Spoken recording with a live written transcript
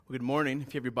Well, good morning.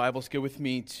 If you have your Bibles, go with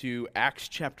me to Acts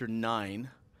chapter 9.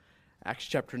 Acts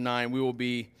chapter 9, we will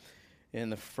be in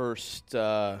the first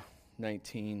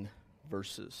 19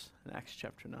 verses in Acts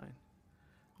chapter 9. I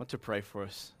want to pray for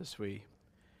us as we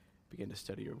begin to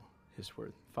study His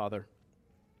Word. Father,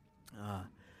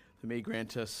 may you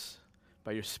grant us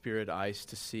by your Spirit eyes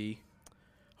to see,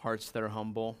 hearts that are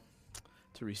humble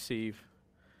to receive.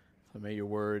 May your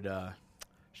Word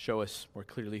show us more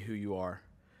clearly who you are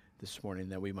this morning,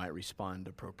 that we might respond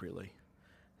appropriately.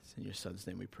 It's in your Son's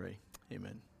name we pray.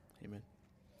 Amen. Amen.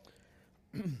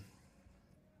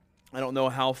 I don't know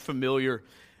how familiar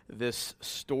this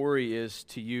story is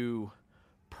to you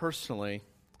personally,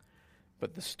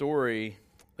 but the story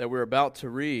that we're about to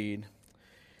read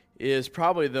is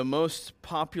probably the most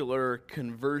popular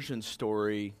conversion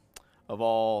story of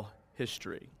all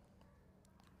history.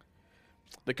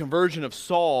 The conversion of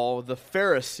Saul, the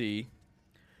Pharisee,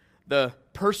 the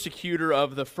persecutor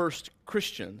of the first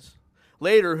Christians,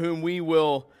 later whom we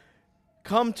will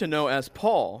come to know as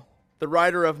Paul, the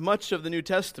writer of much of the New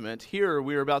Testament. Here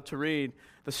we are about to read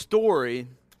the story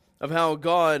of how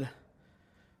God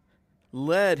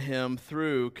led him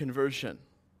through conversion.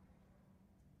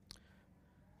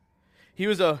 He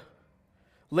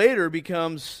later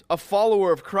becomes a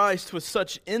follower of Christ with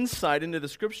such insight into the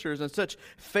Scriptures and such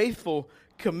faithful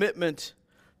commitment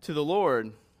to the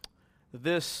Lord.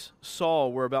 This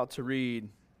Saul we're about to read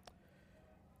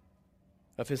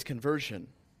of his conversion.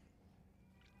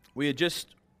 We had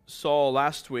just saw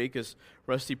last week, as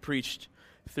Rusty preached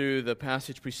through the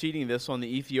passage preceding this on the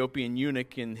Ethiopian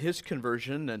eunuch and his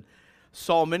conversion, and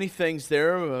saw many things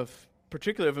there of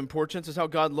particularly of importance is how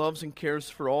God loves and cares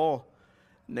for all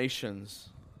nations.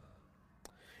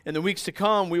 In the weeks to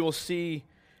come, we will see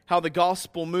how the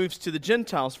gospel moves to the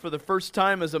Gentiles for the first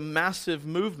time as a massive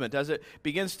movement, as it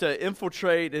begins to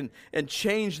infiltrate and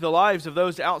change the lives of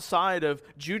those outside of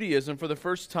Judaism for the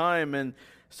first time in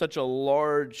such a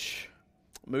large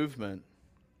movement.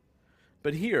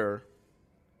 But here,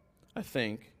 I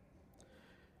think,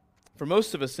 for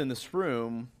most of us in this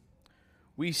room,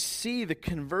 we see the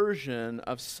conversion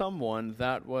of someone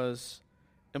that was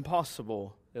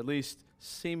impossible, at least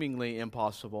seemingly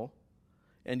impossible,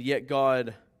 and yet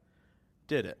God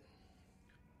did it.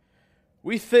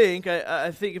 We think,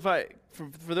 I think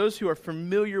for those who are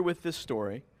familiar with this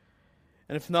story,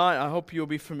 and if not, I hope you'll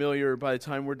be familiar by the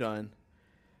time we're done.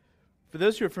 For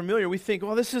those who are familiar, we think,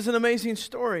 well, this is an amazing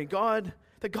story.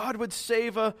 That God would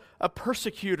save a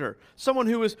persecutor, someone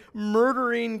who was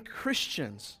murdering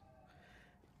Christians.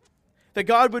 That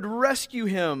God would rescue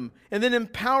him and then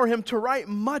empower him to write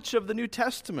much of the New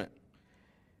Testament.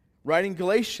 Writing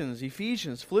Galatians,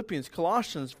 Ephesians, Philippians,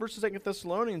 Colossians, 1st and 2nd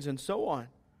Thessalonians, and so on.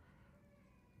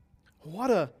 What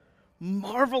a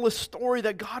marvelous story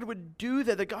that God would do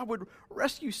that God would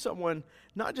rescue someone,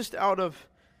 not just out of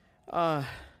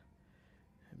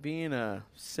being a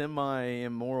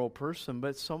semi-immoral person,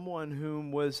 but someone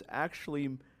whom was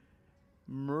actually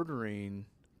murdering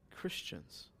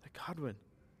Christians. That God would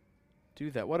do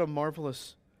that. What a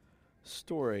marvelous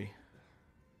story.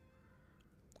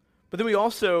 But then we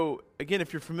also, again,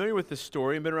 if you're familiar with this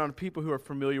story and been around people who are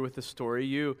familiar with this story,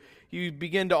 you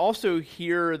begin to also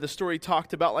hear the story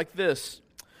talked about like this.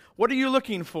 What are you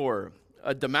looking for?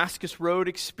 A Damascus Road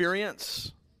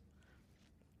experience?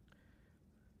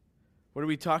 What are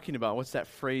we talking about? What's that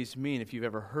phrase mean if you've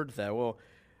ever heard that? Well,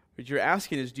 what you're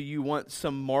asking is, do you want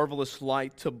some marvelous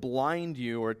light to blind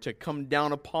you or to come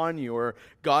down upon you or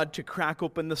God to crack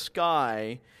open the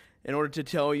sky in order to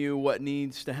tell you what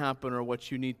needs to happen or what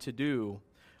you need to do?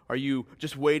 Are you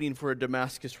just waiting for a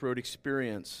Damascus Road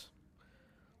experience?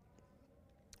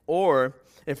 Or,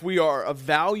 if we are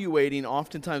evaluating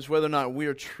oftentimes whether or not we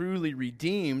are truly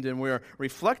redeemed and we are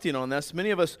reflecting on this,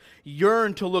 many of us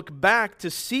yearn to look back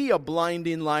to see a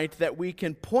blinding light that we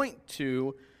can point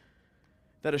to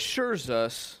that assures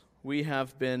us we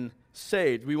have been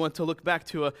saved. We want to look back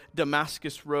to a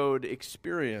Damascus Road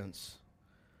experience.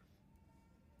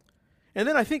 And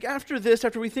then I think after this,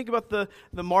 after we think about the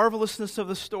marvelousness of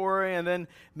the story and then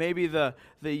maybe the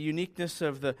uniqueness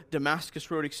of the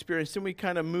Damascus Road experience, then we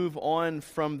kind of move on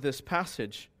from this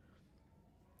passage.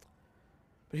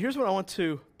 But here's what I want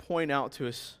to point out to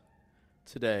us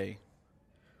today.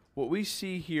 What we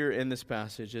see here in this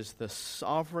passage is the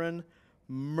sovereign,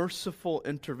 merciful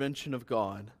intervention of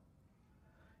God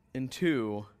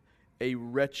into a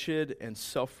wretched and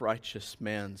self-righteous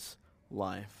man's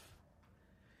life,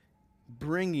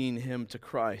 bringing him to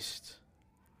Christ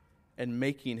and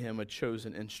making him a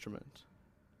chosen instrument.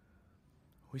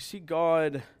 We see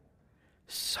God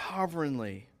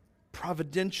sovereignly,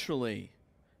 providentially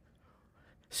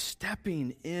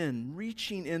stepping in,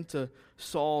 reaching into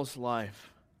Saul's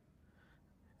life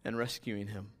and rescuing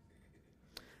him.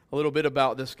 A little bit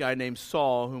about this guy named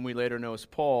Saul, whom we later know as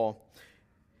Paul.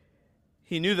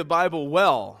 He knew the Bible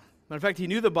well. Matter of fact, he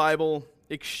knew the Bible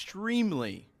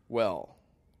extremely well.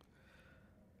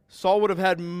 Saul would have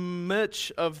had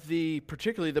much of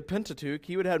particularly the Pentateuch,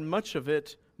 he would have had much of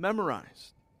it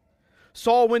memorized.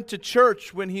 Saul went to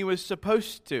church when he was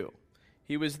supposed to.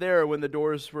 He was there when the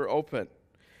doors were open.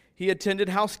 He attended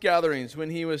house gatherings when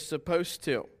he was supposed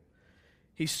to.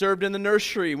 He served in the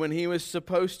nursery when he was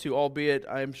supposed to, albeit,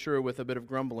 I am sure, with a bit of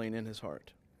grumbling in his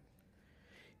heart.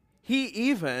 He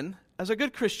even, as a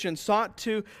good Christian, sought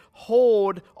to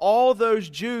hold all those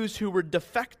Jews who were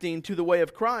defecting to the way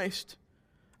of Christ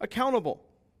accountable.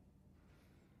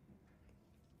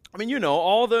 I mean,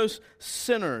 all those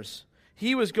sinners.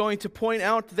 He was going to point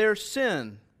out their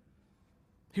sin.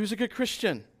 He was a good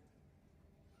Christian.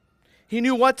 He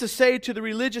knew what to say to the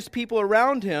religious people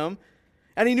around him,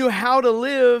 and he knew how to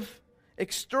live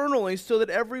externally so that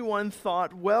everyone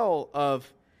thought well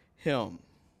of him.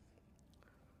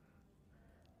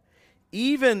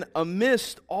 Even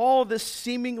amidst all this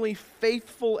seemingly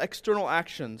faithful external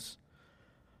actions,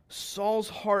 Saul's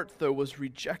heart, though, was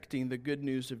rejecting the good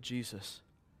news of Jesus.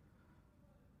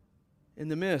 In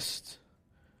the midst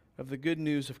of the good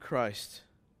news of Christ,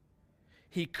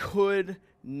 he could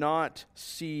not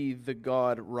see the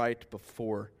God right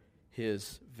before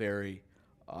his very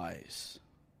eyes.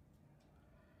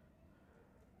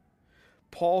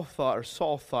 Saul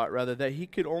thought, that he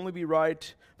could only be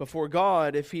right before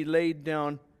God if he laid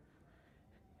down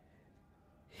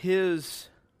his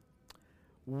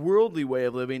worldly way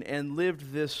of living and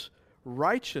lived this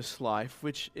righteous life,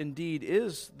 which indeed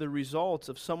is the result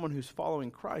of someone who's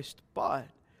following Christ. But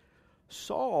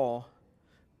Saul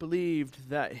believed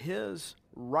that his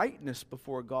rightness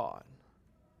before God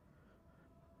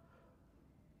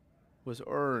was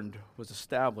earned, was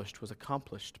established, was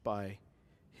accomplished by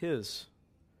his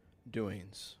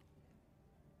doings.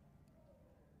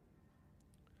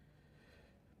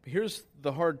 But here's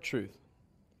the hard truth,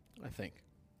 I think.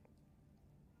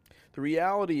 The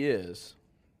reality is,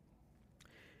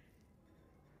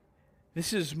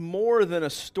 this is more than a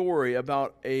story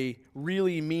about a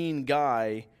really mean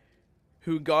guy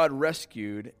who God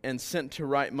rescued and sent to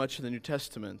write much of the New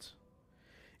Testament.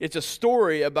 It's a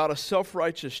story about a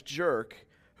self-righteous jerk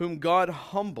whom God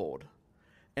humbled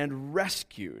and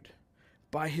rescued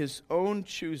by his own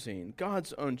choosing,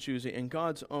 God's own choosing, and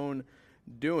God's own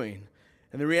doing.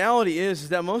 And the reality is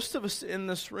that most of us in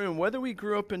this room, whether we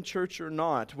grew up in church or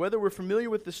not, whether we're familiar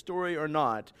with the story or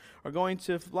not, are going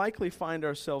to likely find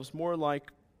ourselves more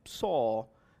like Saul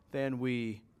than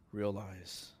we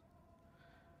realize.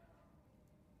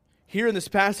 Here in this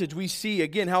passage, we see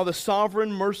again how the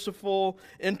sovereign, merciful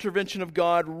intervention of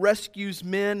God rescues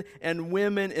men and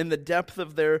women in the depth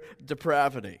of their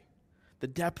depravity, the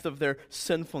depth of their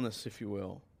sinfulness, if you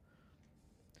will.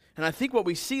 And I think what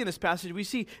we see in this passage, we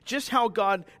see just how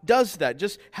God does that,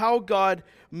 just how God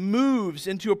moves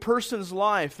into a person's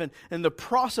life and the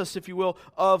process, if you will,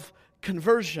 of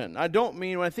conversion. I don't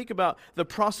mean, when I think about the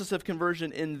process of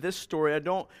conversion in this story, I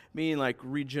don't mean like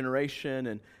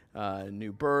regeneration and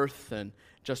new birth and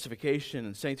justification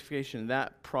and sanctification and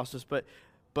that process,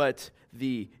 but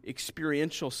the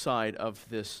experiential side of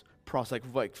this process,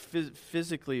 like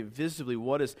physically, visibly,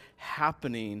 what is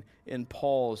happening in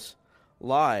Paul's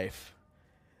life,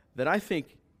 that I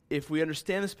think if we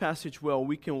understand this passage well,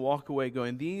 we can walk away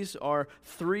going, these are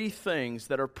three things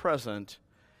that are present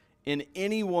in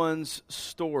anyone's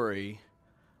story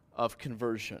of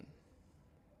conversion.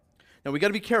 Now, we got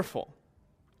to be careful,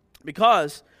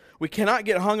 because we cannot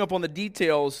get hung up on the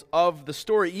details of the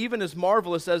story, even as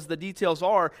marvelous as the details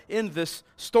are in this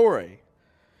story.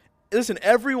 Listen,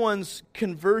 everyone's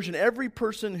conversion, every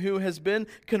person who has been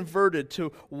converted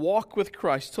to walk with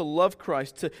Christ, to love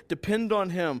Christ, to depend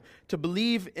on Him, to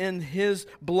believe in His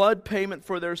blood payment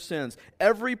for their sins,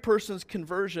 every person's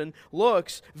conversion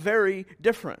looks very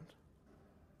different.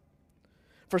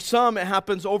 For some, it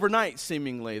happens overnight,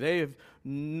 seemingly. They have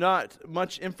not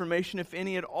much information, if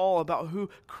any at all, about who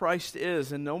Christ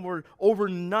is. And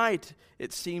overnight,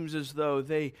 it seems as though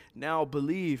they now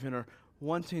believe and are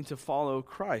wanting to follow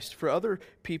Christ. For other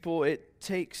people, it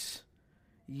takes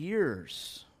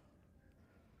years.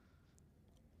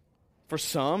 For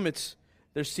some,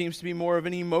 there seems to be more of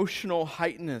an emotional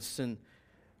heightness, and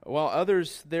while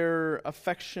others, their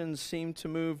affections seem to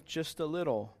move just a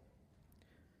little.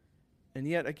 And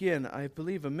yet, again, I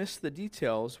believe amidst the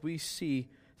details, we see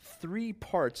three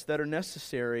parts that are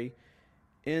necessary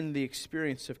in the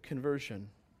experience of conversion.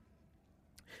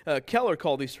 Keller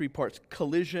called these three parts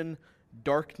collision,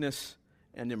 darkness,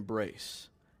 and embrace.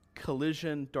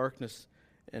 Collision, darkness,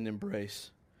 and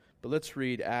embrace. But let's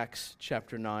read Acts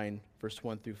chapter 9, verse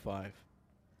 1 through 5.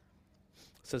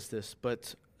 It says this,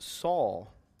 "But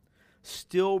Saul,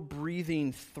 still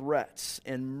breathing threats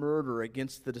and murder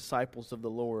against the disciples of the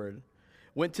Lord,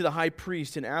 went to the high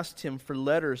priest and asked him for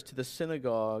letters to the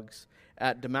synagogues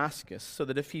at Damascus, so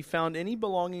that if he found any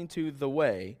belonging to the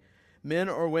way, men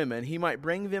or women, he might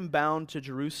bring them bound to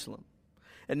Jerusalem.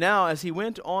 And now, as he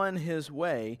went on his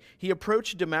way, he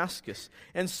approached Damascus,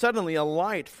 and suddenly a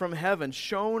light from heaven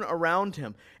shone around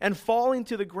him. And falling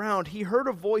to the ground, he heard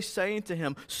a voice saying to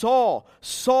him, 'Saul,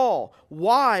 Saul,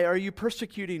 why are you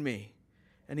persecuting me?'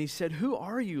 And he said, 'Who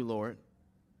are you, Lord?'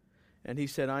 And he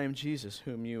said, 'I am Jesus,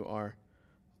 whom you are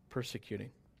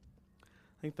persecuting.'"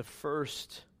 I think the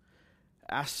first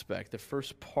aspect, the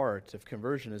first part of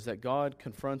conversion is that God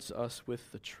confronts us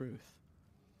with the truth.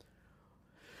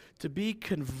 To be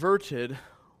converted,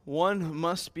 one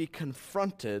must be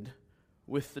confronted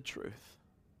with the truth.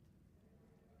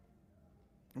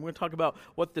 I'm going to talk about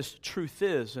what this truth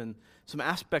is and some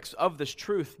aspects of this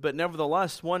truth, but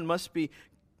nevertheless, one must be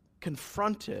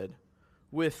confronted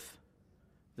with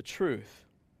the truth.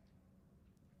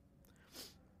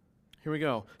 Here we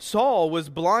go. Saul was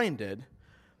blinded,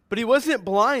 but he wasn't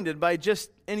blinded by just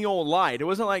any old light. It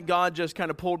wasn't like God just kind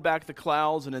of pulled back the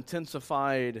clouds and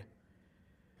intensified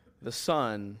the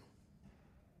sun.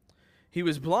 He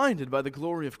was blinded by the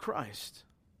glory of Christ.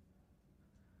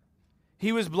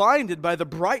 He was blinded by the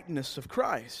brightness of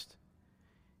Christ.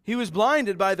 He was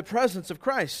blinded by the presence of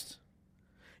Christ.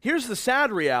 Here's the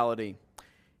sad reality.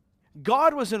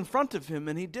 God was in front of him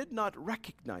and he did not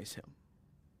recognize him.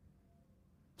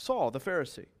 Saul, the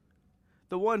Pharisee,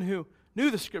 the one who knew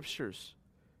the Scriptures.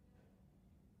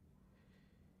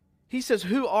 He says,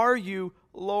 "Who are you,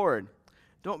 Lord?"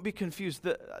 Don't be confused.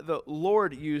 The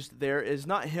Lord used there is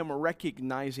not him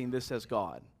recognizing this as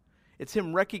God. It's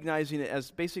him recognizing it as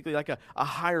basically like a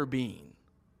higher being.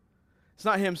 It's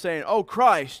not him saying, "Oh,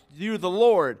 Christ, you're the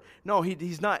Lord." No,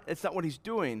 he's not. It's not what he's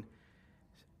doing.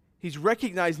 He's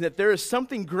recognizing that there is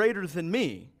something greater than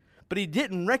me, but he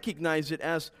didn't recognize it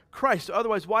as Christ.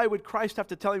 Otherwise, why would Christ have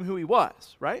to tell him who he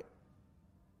was, right?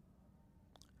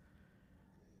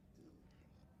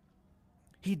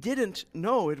 He didn't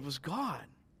know it was God.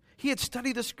 He had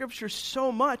studied the Scriptures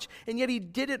so much, and yet he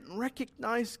didn't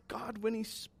recognize God when he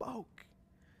spoke.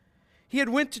 He had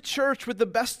went to church with the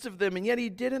best of them, and yet he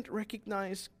didn't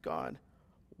recognize God.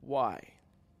 Why?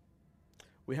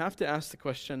 We have to ask the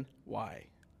question, why?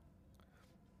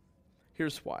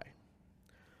 Here's why.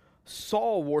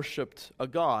 Saul worshipped a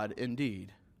God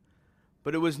indeed,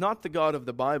 but it was not the God of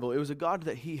the Bible. It was a God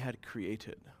that he had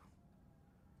created.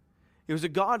 It was a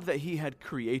God that he had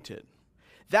created.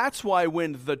 That's why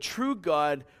when the true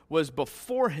God was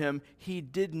before him, he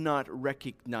did not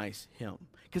recognize him,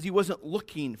 because he wasn't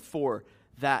looking for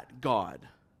that God.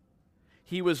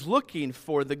 He was looking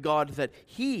for the God that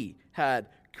he had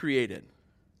created.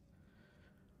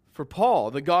 For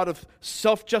Paul, the God of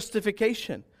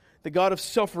self-justification, the God of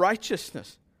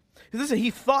self-righteousness. Listen,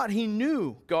 he thought he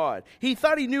knew God. He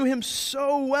thought he knew him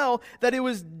so well that it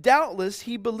was doubtless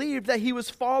he believed that he was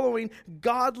following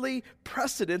godly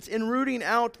precedents in rooting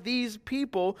out these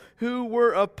people who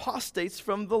were apostates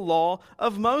from the law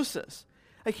of Moses.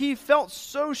 Like, he felt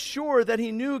so sure that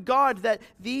he knew God that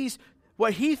these,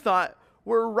 what he thought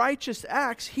were righteous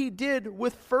acts, he did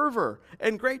with fervor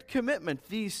and great commitment.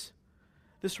 This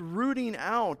rooting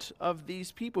out of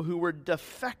these people who were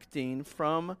defecting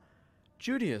from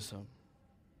Judaism.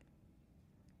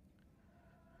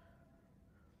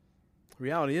 The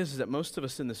reality is that most of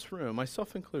us in this room,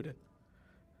 myself included,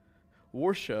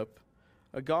 worship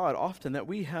a God often that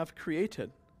we have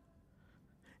created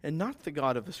and not the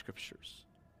God of the Scriptures.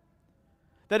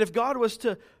 That if God was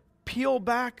to peel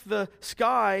back the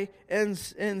sky and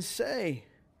say,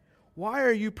 "Why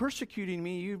are you persecuting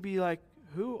me?" you'd be like,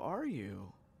 "Who are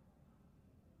you?"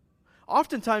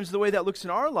 Oftentimes, the way that looks in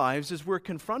our lives is we're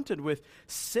confronted with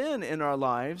sin in our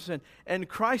lives, and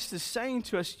Christ is saying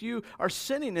to us, "You are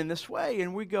sinning in this way."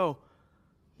 And we go,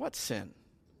 "What sin?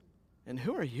 And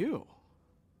who are you?"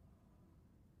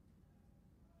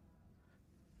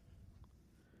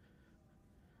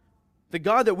 The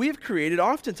God that we've created,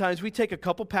 oftentimes we take a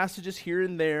couple passages here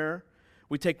and there.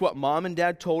 We take what mom and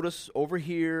dad told us over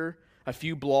here, a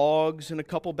few blogs and a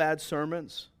couple bad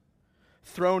sermons,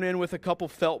 thrown in with a couple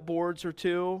felt boards or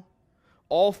two,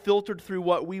 all filtered through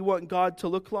what we want God to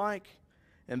look like,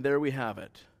 and there we have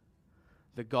it,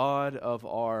 the God of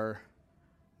our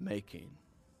making.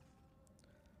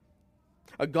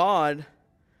 A God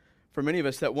for many of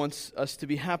us that wants us to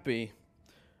be happy.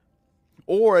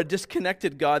 Or a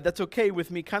disconnected God that's okay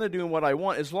with me kind of doing what I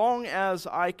want as long as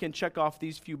I can check off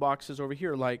these few boxes over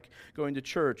here, like going to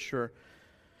church or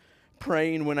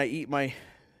praying when I eat my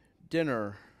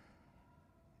dinner.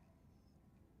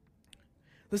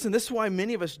 Listen, this is why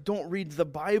many of us don't read the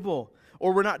Bible,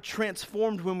 or we're not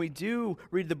transformed when we do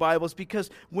read the Bible. It's because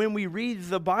when we read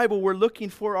the Bible, we're looking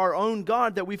for our own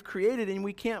God that we've created, and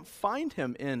we can't find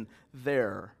him in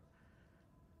there.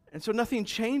 And so nothing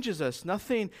changes us.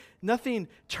 Nothing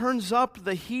turns up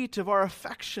the heat of our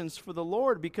affections for the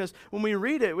Lord, because when we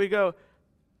read it, we go,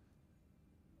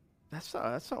 that's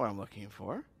not what I'm looking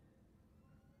for.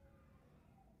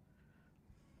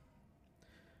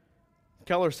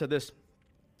 Keller said this,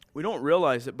 we don't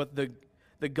realize it, but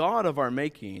the God of our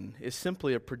making is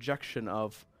simply a projection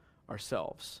of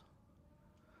ourselves.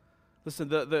 Listen,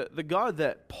 the God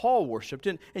that Paul worshipped,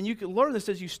 and you can learn this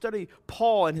as you study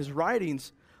Paul and his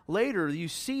writings later, you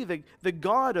see the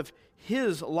God of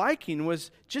his liking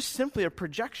was just simply a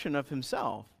projection of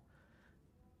himself.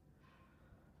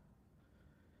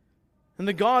 And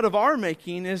the God of our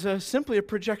making is simply a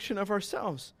projection of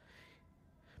ourselves.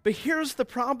 But here's the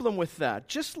problem with that.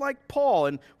 Just like Paul,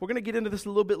 and we're going to get into this a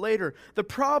little bit later, the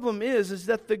problem is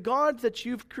that the God that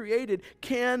you've created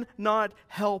cannot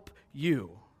help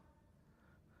you.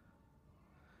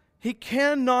 He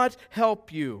cannot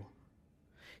help you.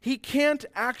 He can't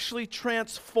actually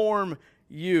transform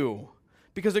you,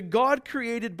 because a God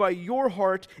created by your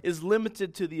heart is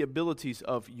limited to the abilities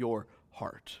of your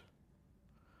heart.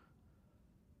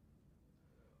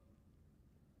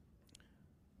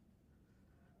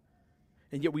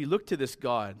 And yet we look to this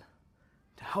God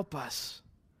to help us,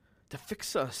 to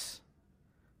fix us.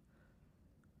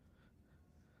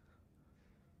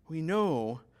 We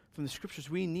know from the Scriptures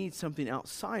we need something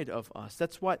outside of us.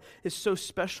 That's what is so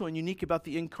special and unique about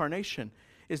the incarnation,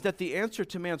 is that the answer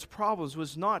to man's problems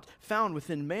was not found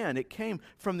within man. It came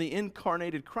from the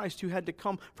incarnated Christ who had to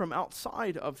come from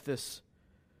outside of this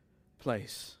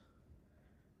place.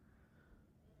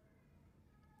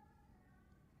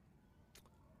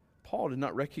 Paul did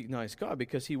not recognize God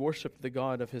because he worshiped the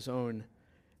God of his own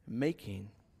making.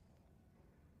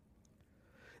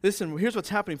 Listen, here's what's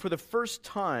happening. For the first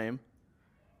time,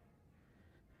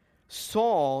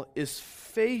 Saul is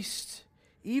faced,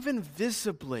 even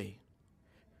visibly,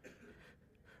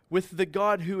 with the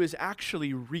God who is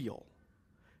actually real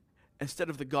instead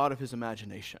of the God of his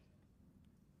imagination.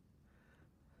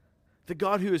 The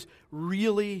God who is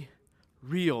really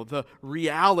real, the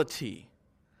reality.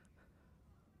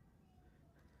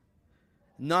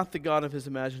 Not the God of his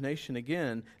imagination.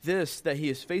 Again, this that he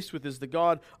is faced with is the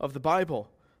God of the Bible.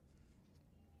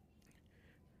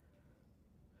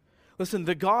 Listen,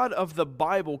 the God of the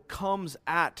Bible comes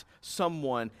at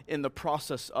someone in the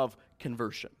process of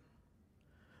conversion.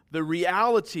 The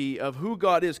reality of who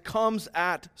God is comes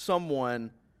at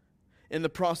someone in the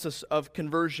process of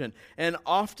conversion. And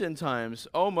oftentimes,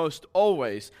 almost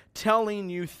always, telling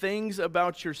you things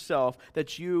about yourself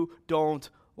that you don't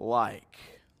like.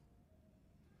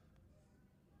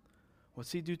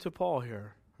 What's he do to Paul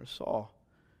here, or Saul?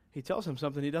 He tells him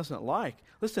something he doesn't like.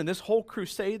 Listen, this whole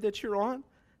crusade that you're on,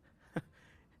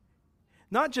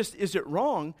 not just is it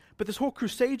wrong, but this whole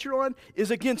crusade you're on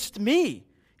is against me.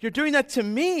 You're doing that to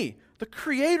me, the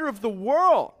creator of the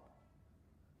world.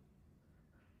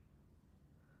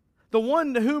 The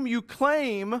one to whom you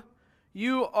claim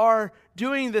you are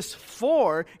doing this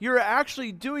for, you're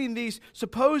actually doing these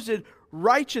supposed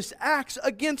righteous acts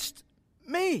against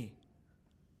me.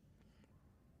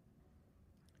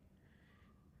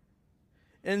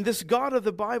 And this God of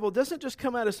the Bible doesn't just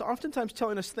come at us oftentimes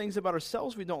telling us things about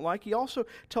ourselves we don't like. He also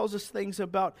tells us things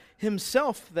about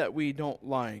himself that we don't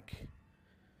like.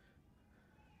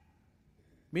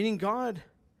 Meaning God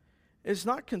is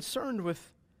not concerned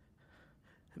with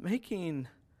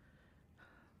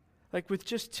with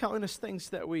just telling us things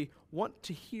that we want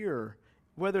to hear,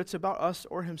 whether it's about us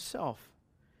or himself.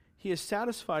 He is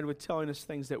satisfied with telling us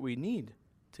things that we need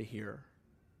to hear.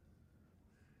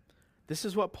 This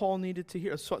is what Paul needed to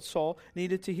hear. This is what Saul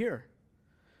needed to hear.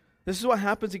 This is what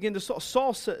happens again to Saul.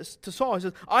 Saul says to Saul, he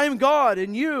says, I am God,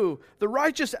 and you, the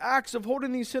righteous acts of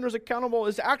holding these sinners accountable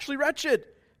is actually wretched.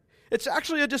 It's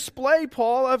actually a display,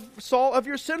 Saul, of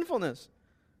your sinfulness.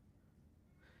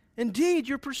 Indeed,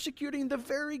 you're persecuting the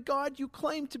very God you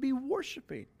claim to be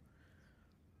worshiping.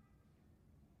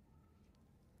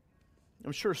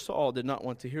 I'm sure Saul did not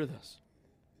want to hear this.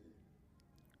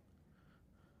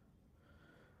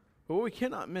 But what we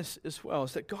cannot miss as well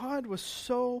is that God was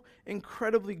so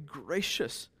incredibly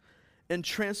gracious in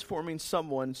transforming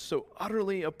someone so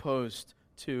utterly opposed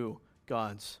to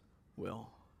God's will.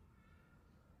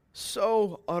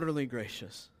 So utterly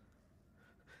gracious.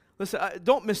 Listen,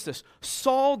 don't miss this.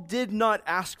 Saul did not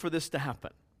ask for this to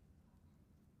happen.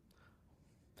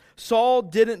 Saul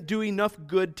didn't do enough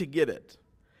good to get it.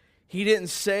 He didn't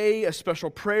say a special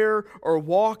prayer or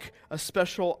walk a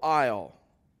special aisle.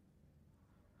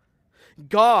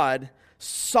 God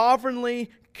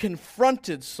sovereignly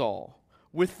confronted Saul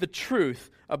with the truth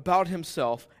about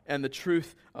himself and the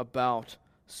truth about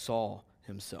Saul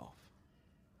himself.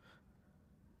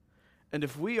 And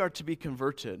if we are to be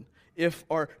converted, if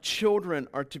our children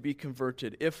are to be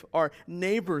converted, if our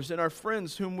neighbors and our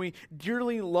friends whom we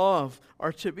dearly love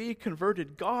are to be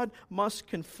converted, God must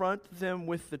confront them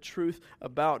with the truth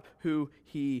about who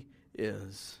He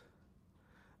is,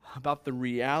 about the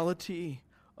reality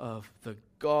of the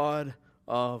God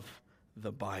of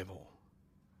the Bible.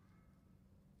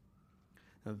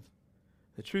 Now,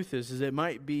 the truth is it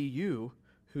might be you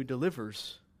who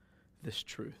delivers this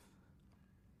truth.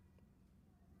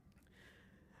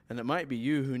 And it might be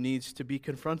you who needs to be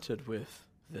confronted with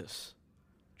this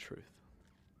truth.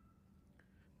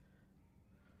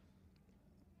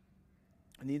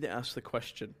 I need to ask the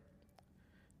question,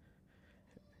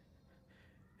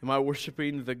 am I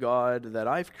worshiping the God that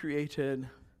I've created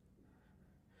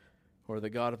or the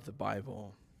God of the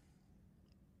Bible?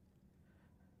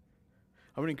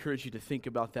 I would encourage you to think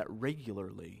about that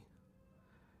regularly.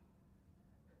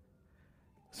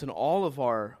 So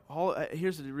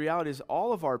here's the reality is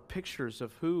all of our pictures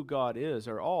of who God is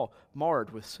are all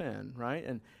marred with sin, right?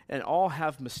 And all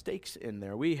have mistakes in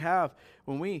there.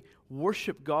 When we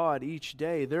worship God each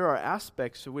day, there are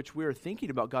aspects of which we are thinking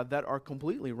about God that are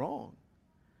completely wrong.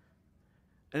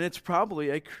 And it's probably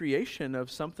a creation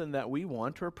of something that we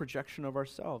want or a projection of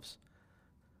ourselves.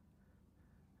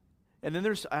 And then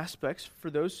there's aspects for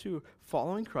those who are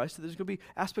following Christ, that there's going to be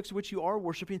aspects of which you are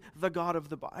worshiping the God of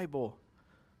the Bible.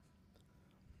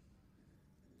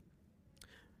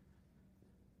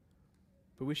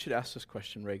 But we should ask this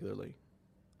question regularly.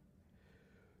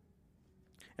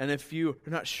 And if you're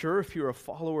not sure if you're a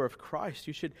follower of Christ,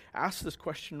 you should ask this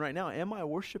question right now. Am I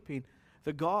worshiping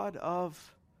the God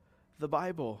of the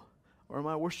Bible? Or am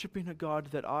I worshiping a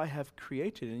God that I have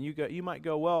created? And you might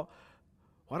go, well,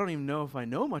 I don't even know if I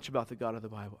know much about the God of the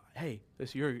Bible. Hey,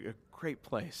 you're a great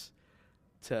place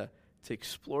to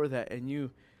explore that. And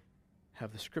you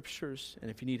have the Scriptures.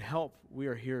 And if you need help, we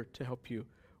are here to help you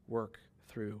work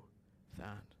through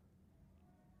that.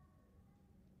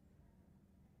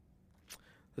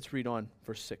 Let's read on,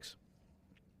 verse 6.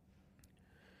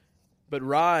 But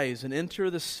rise and enter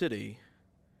the city.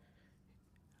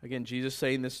 Again, Jesus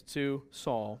saying this to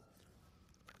Saul.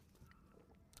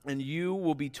 And you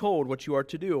will be told what you are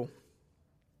to do.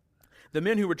 The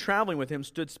men who were traveling with him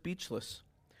stood speechless,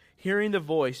 hearing the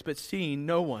voice, but seeing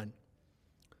no one.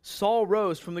 Saul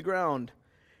rose from the ground,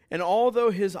 and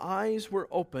although his eyes were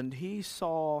opened, he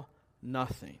saw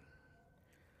nothing.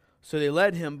 So they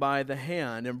led him by the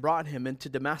hand and brought him into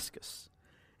Damascus.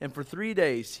 And for 3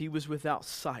 days he was without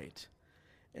sight,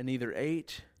 and neither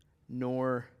ate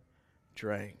nor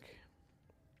drank.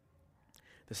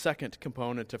 The second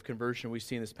component of conversion we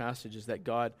see in this passage is that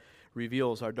God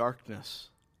reveals our darkness.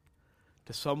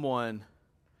 To someone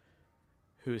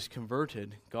who is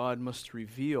converted, God must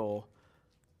reveal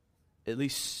at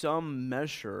least some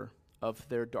measure of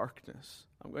their darkness.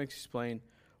 I'm going to explain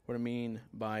what I mean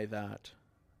by that.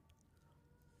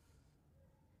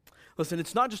 Listen,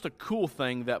 it's not just a cool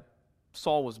thing that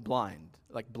Saul was blinded.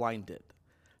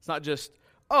 It's not just,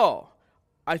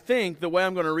 I think the way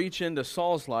I'm going to reach into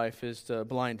Saul's life is to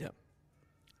blind him.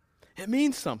 It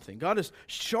means something. God is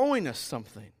showing us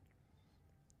something.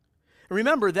 And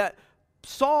remember that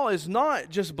Saul is not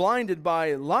just blinded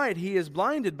by light, he is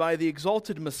blinded by the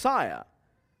exalted Messiah.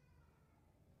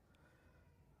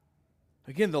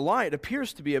 Again, the light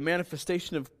appears to be a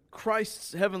manifestation of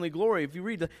Christ's heavenly glory. If you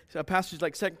read a passage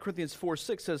like 2 Corinthians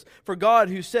 4:6 says, "For God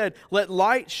who said, 'Let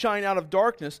light shine out of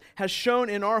darkness,' has shone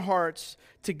in our hearts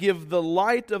to give the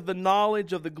light of the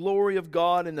knowledge of the glory of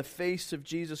God in the face of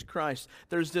Jesus Christ."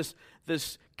 There's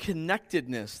this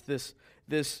connectedness, this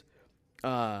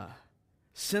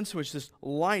sense in which this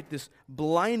light, this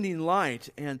blinding light,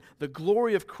 and the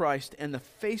glory of Christ and the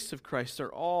face of Christ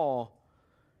are all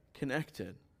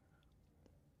connected.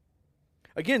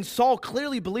 Again, Saul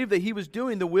clearly believed that he was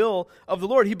doing the will of the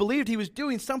Lord. He believed he was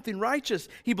doing something righteous.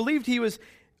 He believed he was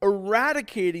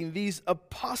eradicating these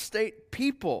apostate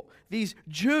people, these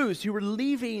Jews who were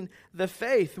leaving the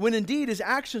faith, when indeed his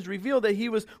actions revealed that he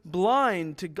was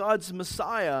blind to God's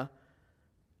Messiah,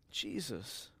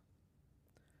 Jesus.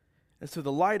 And so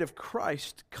the light of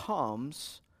Christ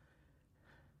comes,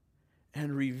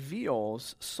 and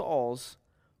reveals Saul's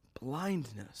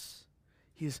blindness.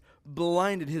 He's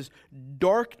blinded. His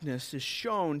darkness is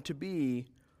shown to be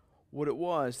what it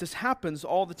was. This happens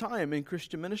all the time in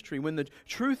Christian ministry. When the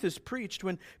truth is preached,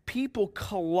 when people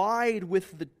collide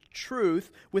with the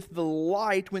truth, with the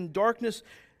light, when darkness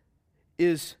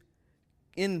is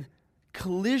in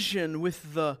collision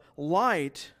with the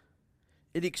light,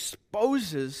 it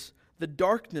exposes the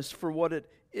darkness for what it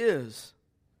is.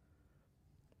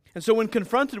 And so when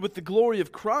confronted with the glory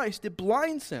of Christ, it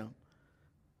blinds him.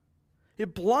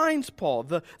 It blinds Paul.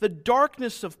 The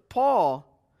darkness of Paul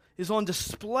is on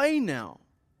display now.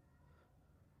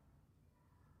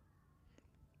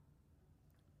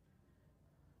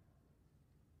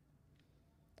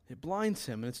 It blinds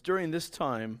him. And it's during this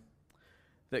time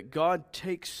that God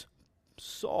takes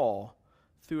Saul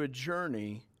through a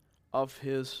journey of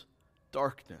his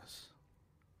darkness.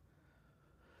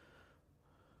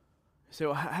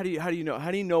 So how do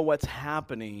you know what's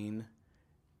happening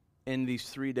in these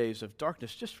 3 days of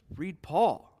darkness? Just read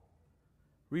Paul.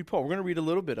 Read Paul. We're going to read a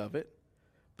little bit of it.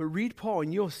 But read Paul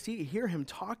and you'll hear him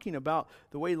talking about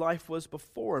the way life was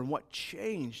before and what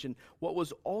changed and what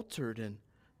was altered. And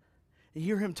you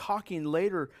hear him talking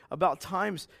later about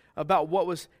times, about what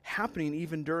was happening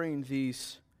even during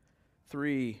these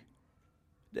 3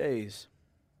 days.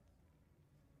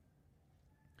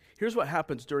 Here's what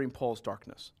happens during Paul's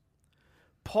darkness.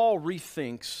 Paul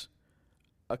rethinks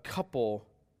a couple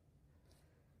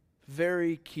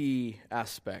very key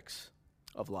aspects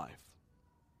of life.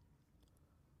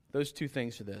 Those two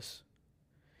things are this.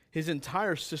 His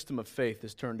entire system of faith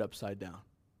is turned upside down.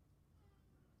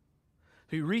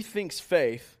 He rethinks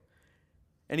faith,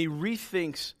 and he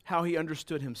rethinks how he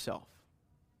understood himself.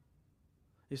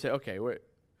 You say, okay, wait.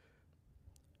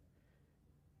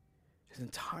 His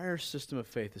entire system of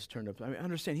faith is turned up. I mean,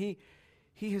 understand, he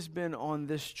has been on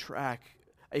this track,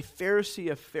 a Pharisee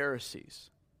of Pharisees.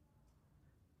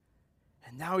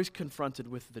 And now he's confronted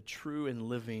with the true and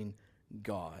living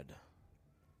God.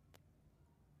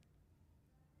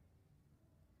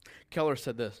 Keller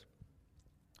said this: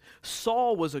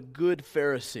 Saul was a good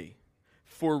Pharisee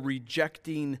for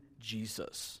rejecting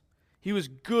Jesus. He was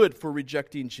good for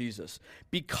rejecting Jesus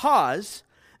because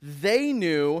they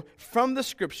knew from the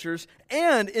Scriptures,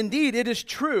 and indeed it is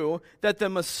true, that the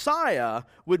Messiah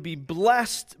would be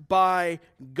blessed by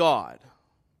God.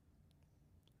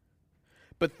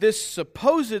 But this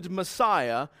supposed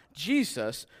Messiah,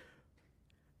 Jesus,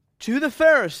 to the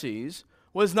Pharisees,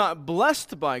 was not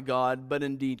blessed by God, but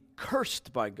indeed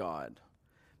cursed by God.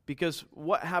 Because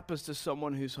what happens to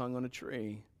someone who's hung on a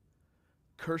tree?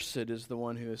 Cursed is the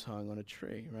one who is hung on a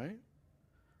tree, right?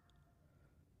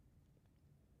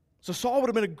 So Saul would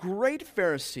have been a great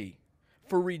Pharisee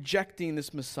for rejecting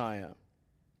this Messiah.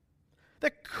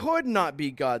 That could not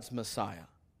be God's Messiah.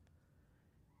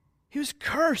 He was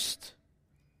cursed.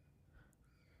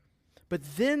 But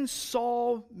then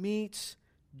Saul meets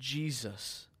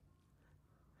Jesus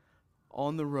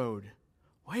on the road.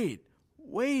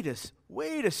 Wait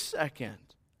a second.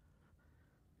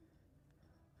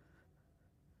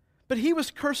 But he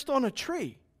was cursed on a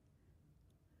tree.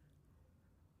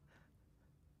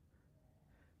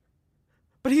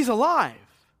 But he's alive.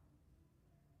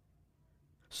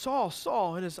 Saul,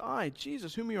 Saul, in his eye,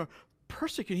 Jesus, whom you are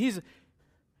persecuting.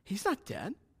 He's not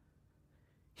dead.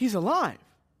 He's alive.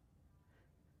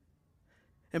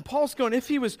 And Paul's going, if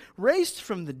he was raised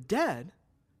from the dead,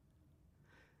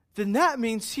 then that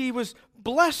means he was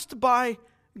blessed by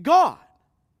God.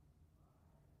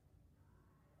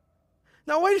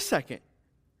 Now, wait a second.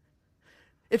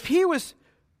 If he was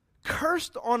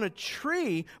cursed on a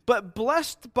tree, but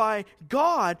blessed by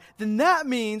God, then that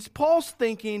means Paul's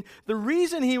thinking the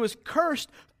reason he was cursed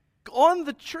on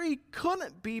the tree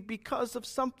couldn't be because of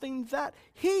something that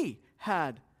he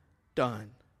had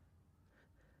done.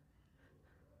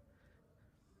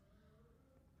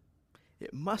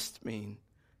 It must mean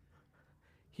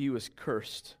he was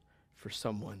cursed for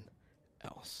someone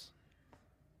else.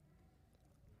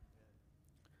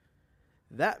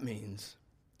 That means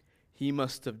he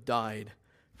must have died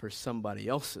for somebody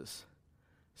else's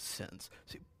sins.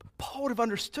 See, Paul would have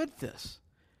understood this.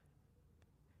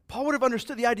 Paul would have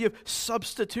understood the idea of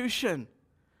substitution.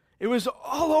 It was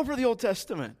all over the Old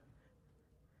Testament.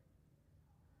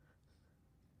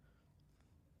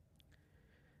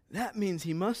 That means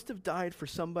he must have died for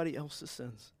somebody else's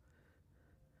sins.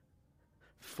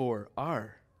 For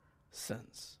our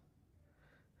sins.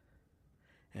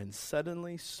 And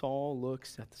suddenly Saul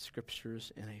looks at the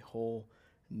Scriptures in a whole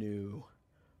new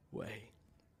way.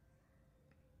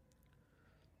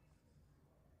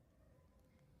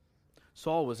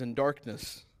 Saul was in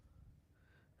darkness.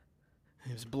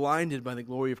 He was blinded by the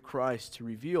glory of Christ to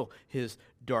reveal his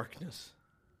darkness.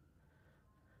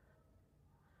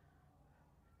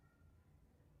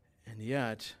 And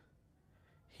yet,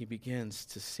 he begins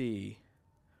to see,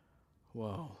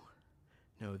 whoa,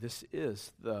 no, this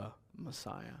is the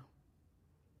Messiah.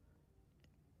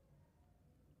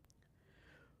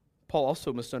 Paul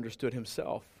also misunderstood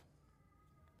himself,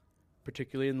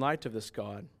 particularly in light of this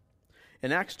God.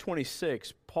 In Acts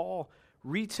 26, Paul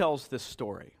retells this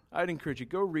story. I'd encourage you,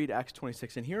 go read Acts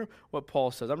 26 and hear what Paul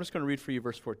says. I'm just going to read for you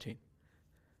verse 14.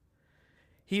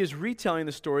 He is retelling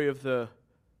the story of the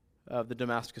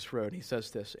Damascus Road. He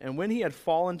says this, "And when he had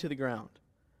fallen to the ground,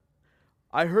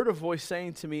 I heard a voice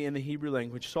saying to me in the Hebrew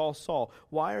language, 'Saul, Saul,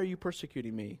 why are you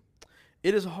persecuting me?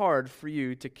 It is hard for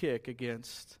you to kick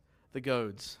against the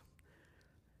goads.'"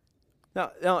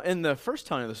 Now, in the first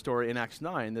telling of the story in Acts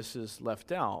 9, this is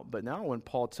left out. But now when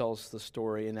Paul tells the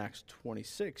story in Acts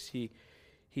 26,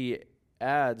 he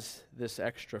adds this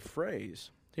extra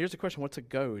phrase. Here's the question, what's a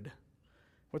goad?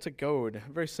 What's a goad?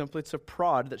 Very simply, it's a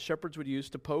prod that shepherds would use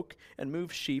to poke and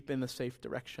move sheep in the safe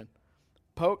direction.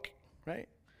 Poke, right?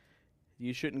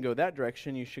 You shouldn't go that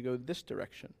direction, you should go this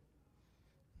direction.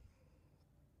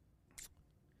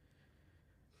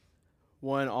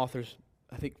 One author,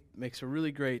 I think, makes a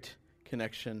really great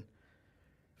connection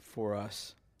for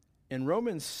us. In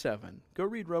Romans 7, go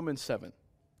read Romans 7.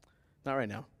 Not right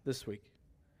now, this week.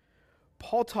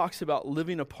 Paul talks about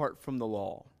living apart from the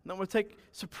law. Now, it's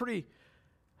a pretty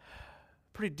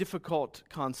difficult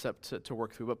concept to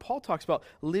work through, but Paul talks about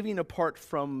living apart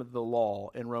from the law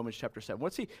in Romans chapter 7.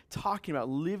 What's he talking about,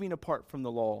 living apart from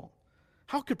the law?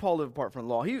 How could Paul live apart from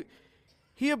the law?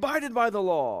 He abided by the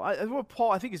law. What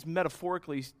Paul, I think, is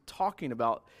metaphorically talking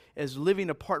about as living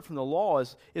apart from the law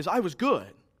is I was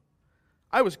good.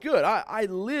 I was good. I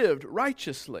lived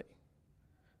righteously.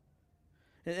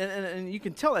 And you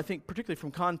can tell, I think, particularly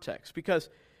from context, because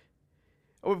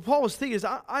what Paul was thinking is,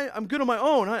 I'm good on my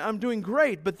own. I'm doing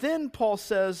great. But then Paul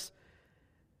says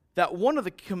that one of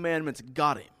the commandments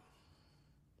got him.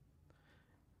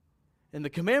 And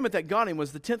the commandment that got him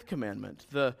was the 10th commandment,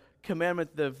 the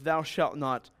commandment of thou shalt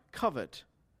not covet.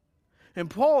 And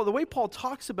Paul, the way Paul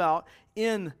talks about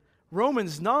in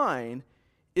Romans 9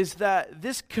 is that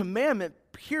this commandment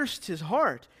pierced his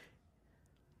heart.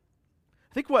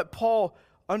 I think what Paul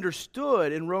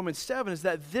understood in Romans 7 is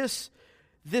that this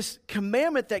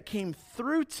commandment that came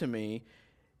through to me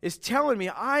is telling me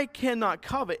I cannot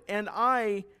covet, and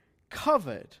I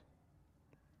covet.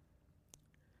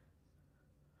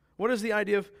 What is the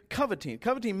idea of coveting?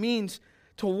 Coveting means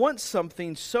to want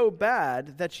something so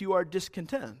bad that you are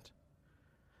discontent.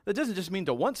 That doesn't just mean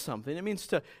to want something. It means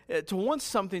to want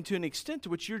something to an extent to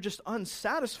which you're just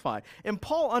unsatisfied. And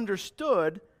Paul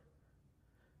understood,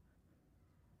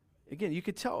 again, you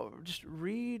could tell, just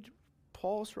read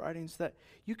Paul's writings, that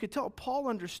you could tell Paul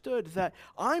understood that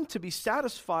I'm to be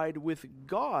satisfied with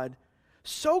God,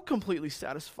 so completely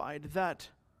satisfied that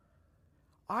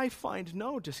I find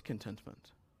no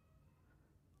discontentment.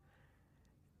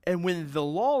 And when the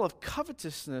law of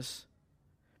covetousness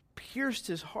pierced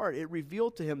his heart, it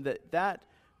revealed to him that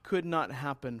could not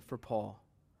happen for Paul,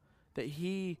 that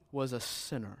he was a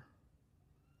sinner.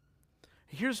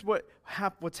 Here's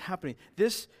what's happening.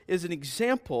 This is an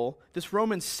example, this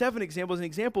Romans 7 example is an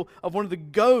example of one of the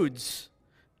goads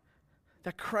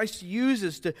that Christ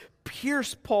uses to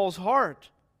pierce Paul's heart.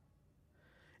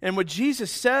 And what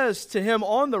Jesus says to him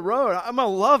on the road, I'm going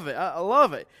to love it. I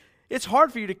love it. It's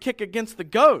hard for you to kick against the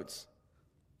goads,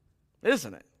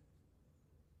 isn't it?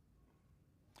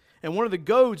 And one of the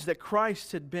goads that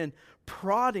Christ had been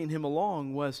prodding him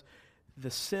along was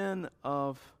the sin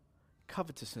of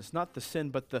covetousness. Not the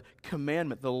sin, but the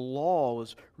commandment. The law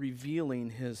was revealing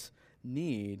his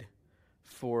need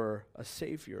for a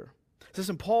Savior. So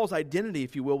listen, Paul's identity,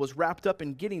 if you will, was wrapped up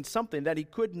in getting something that he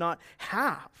could not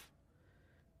have.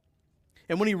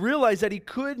 And when he realized that he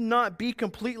could not be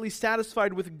completely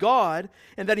satisfied with God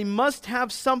and that he must have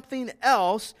something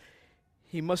else,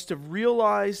 he must have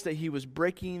realized that he was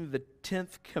breaking the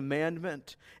 10th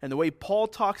commandment. And the way Paul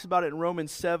talks about it in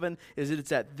Romans 7 is that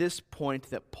it's at this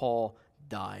point that Paul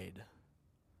died.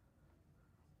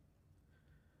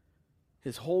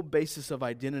 His whole basis of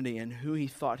identity and who he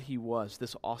thought he was,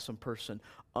 this awesome person,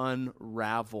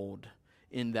 unraveled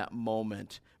in that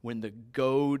moment when the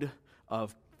goad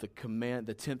of the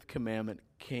 10th commandment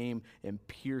came and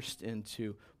pierced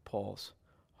into Paul's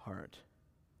heart.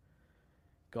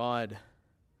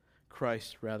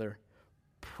 Christ,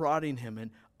 prodding him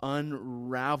and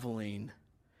unraveling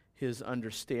his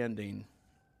understanding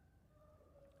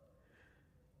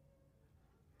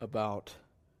about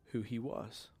who he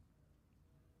was.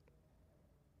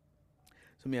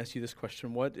 So let me ask you this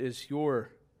question. What is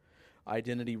your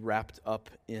identity wrapped up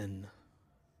in?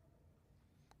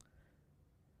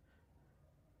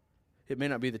 It may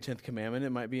not be the 10th commandment.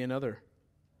 It might be another.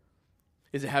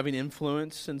 Is it having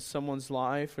influence in someone's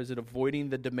life? Is it avoiding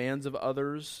the demands of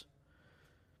others?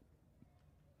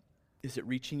 Is it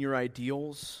reaching your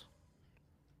ideals?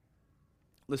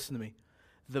 Listen to me.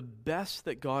 The best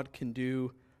that God can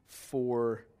do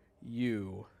for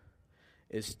you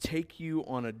is take you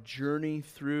on a journey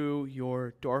through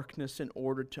your darkness in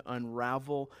order to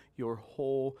unravel your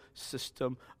whole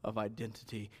system of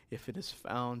identity if it is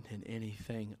found in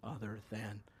anything other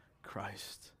than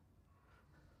Christ.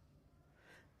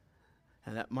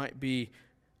 And that might be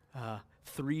a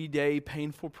 3-day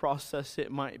painful process.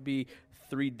 It might be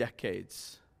 3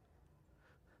 decades.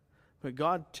 But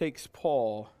God takes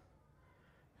Paul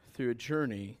through a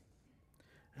journey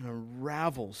and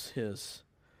unravels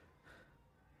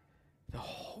the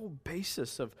whole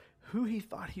basis of who he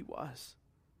thought he was.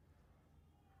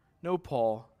 No,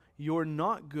 Paul, you're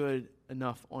not good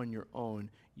enough on your own.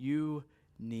 You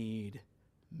need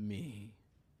me.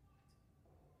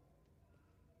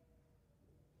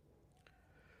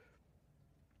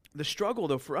 The struggle,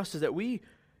 though, for us is that we,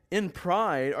 in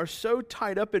pride, are so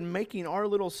tied up in making our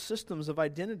little systems of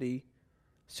identity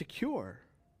secure.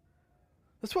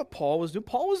 That's what Paul was doing.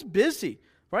 Paul was busy,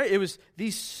 right? It was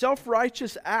these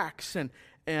self-righteous acts and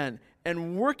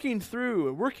working through,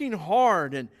 and working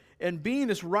hard, and being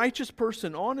this righteous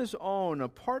person on his own,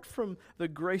 apart from the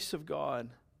grace of God.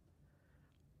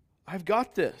 I've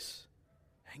got this.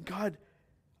 And God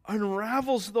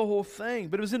unravels the whole thing.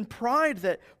 But it was in pride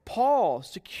that Paul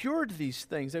secured these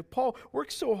things. That Paul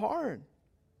worked so hard.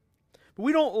 But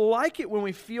we don't like it when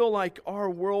we feel like our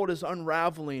world is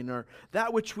unraveling or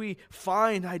that which we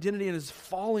find identity in is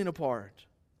falling apart.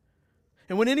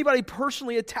 And when anybody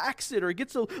personally attacks it or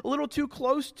gets a little too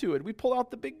close to it, we pull out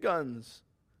the big guns.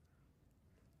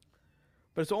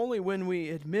 But it's only when we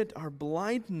admit our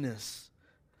blindness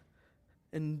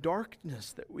and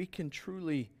darkness that we can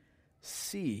truly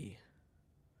see.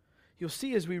 You'll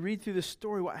see as we read through this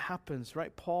story what happens,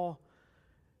 right? Paul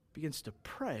begins to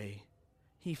pray.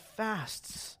 He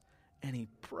fasts and he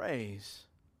prays.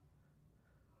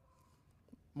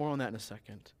 More on that in a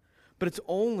second. But it's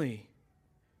only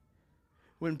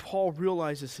when Paul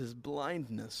realizes his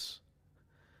blindness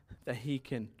that he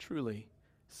can truly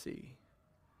see.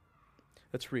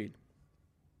 Let's read.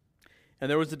 And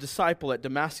there was a disciple at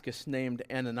Damascus named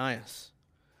Ananias.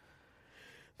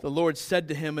 The Lord said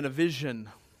to him in a vision,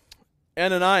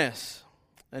 Ananias.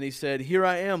 And he said, Here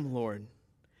I am, Lord.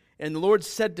 And the Lord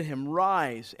said to him,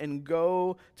 Rise and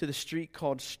go to the street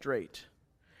called Straight.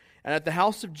 And at the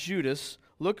house of Judas,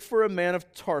 look for a man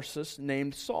of Tarsus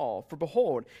named Saul. For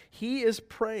behold, he is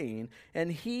praying,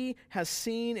 and he has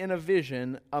seen in a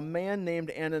vision a man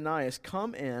named Ananias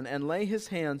come in and lay his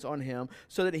hands on him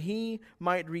so that he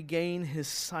might regain his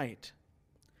sight.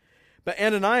 But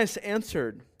Ananias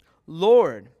answered,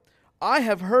 Lord, I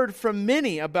have heard from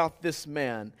many about this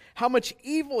man, how much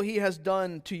evil he has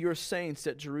done to your saints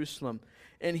at Jerusalem.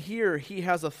 And here he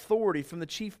has authority from the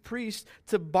chief priest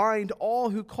to bind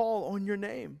all who call on your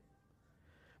name.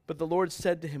 But the Lord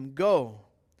said to him, Go,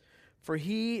 for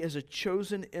he is a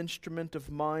chosen instrument of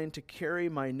mine to carry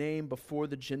my name before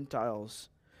the Gentiles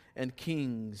and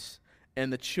kings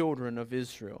and the children of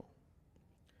Israel.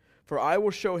 For I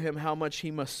will show him how much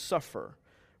he must suffer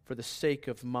for the sake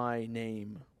of my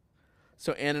name.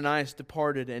 So Ananias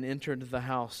departed and entered the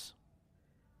house.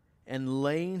 And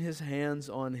laying his hands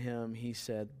on him, he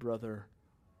said, Brother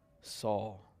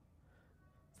Saul,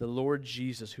 the Lord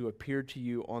Jesus, who appeared to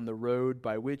you on the road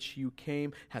by which you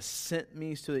came, has sent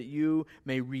me so that you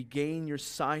may regain your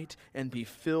sight and be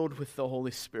filled with the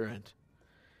Holy Spirit.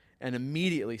 And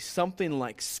immediately something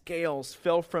like scales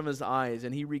fell from his eyes,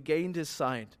 and he regained his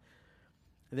sight.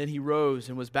 And then he rose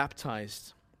and was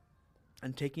baptized.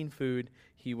 And taking food,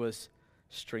 he was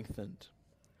strengthened.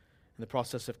 In the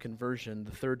process of conversion,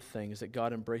 the third thing is that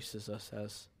God embraces us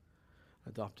as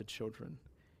adopted children.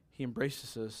 He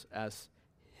embraces us as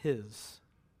His.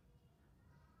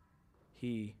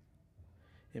 He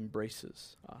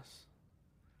embraces us.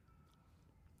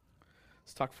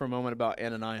 Let's talk for a moment about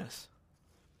Ananias.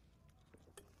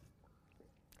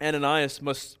 Ananias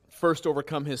must first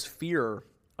overcome his fear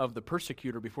of the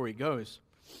persecutor before he goes,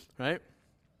 right?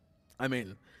 I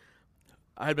mean,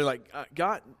 I'd be like,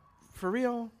 God, for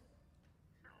real?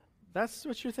 That's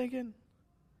what you're thinking?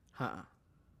 And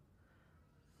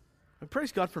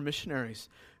praise God for missionaries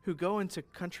who go into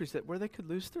countries where they could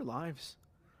lose their lives.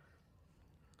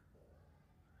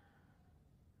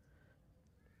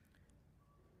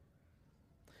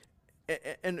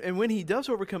 And when he does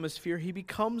overcome his fear, he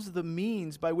becomes the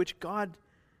means by which God's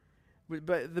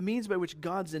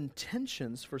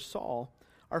intentions for Saul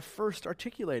are first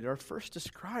articulated, are first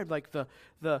described. Like the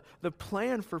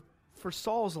plan for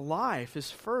Saul's life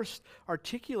is first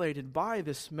articulated by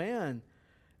this man,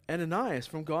 Ananias,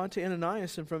 from God to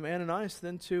Ananias, and from Ananias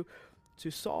then to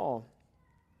Saul.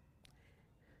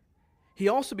 He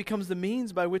also becomes the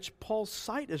means by which Paul's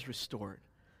sight is restored.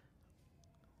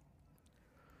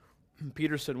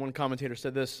 Peterson, one commentator,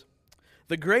 said this: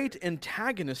 "The great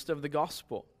antagonist of the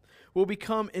gospel will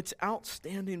become its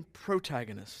outstanding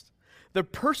protagonist. The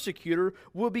persecutor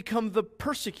will become the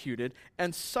persecuted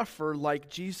and suffer like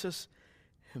Jesus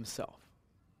himself."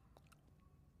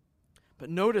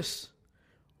 But notice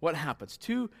what happens.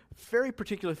 Two very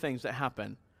particular things that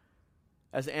happen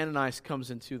as Ananias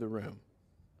comes into the room.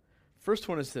 First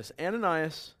one is this: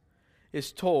 Ananias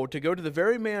is told to go to the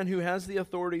very man who has the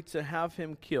authority to have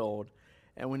him killed.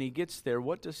 And when he gets there,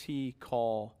 what does he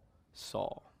call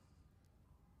Saul?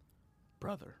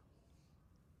 Brother.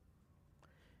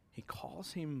 He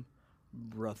calls him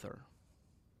brother.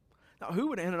 Now, who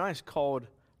would Ananias called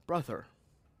brother?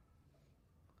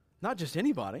 Not just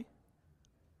anybody.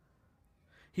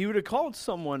 He would have called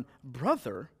someone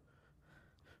brother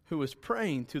who was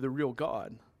praying to the real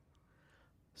God.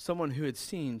 Someone who had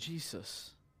seen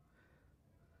Jesus.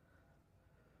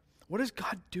 What is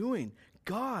God doing?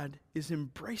 God is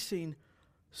embracing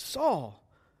Saul,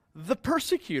 the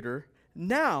persecutor,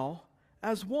 now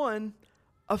as one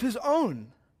of his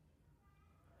own.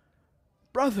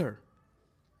 Brother.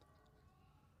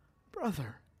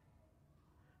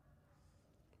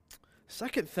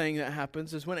 Second thing that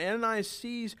happens is when Ananias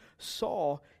sees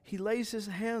Saul, he lays his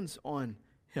hands on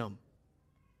him.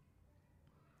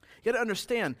 You got to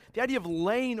understand, the idea of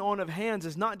laying on of hands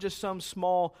is not just some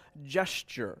small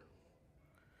gesture.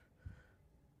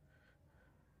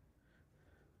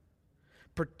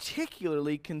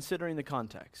 Particularly considering the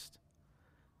context.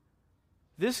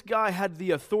 This guy had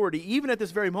the authority, even at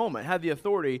this very moment, had the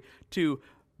authority to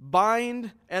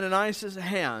bind Ananias'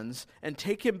 hands and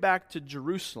take him back to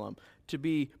Jerusalem to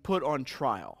be put on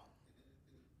trial.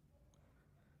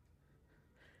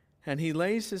 And he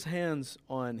lays his hands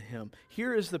on him.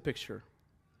 Here is the picture.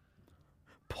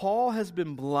 Paul has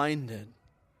been blinded,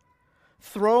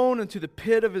 thrown into the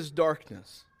pit of his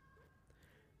darkness.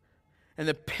 And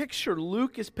the picture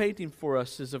Luke is painting for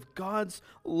us is of God's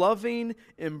loving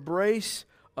embrace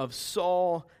of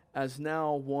Saul as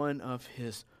now one of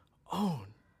his own.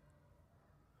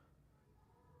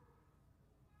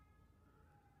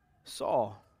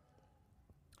 Saul,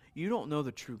 you don't know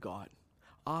the true God.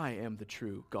 I am the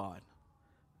true God.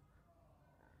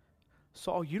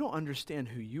 Saul, you don't understand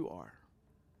who you are.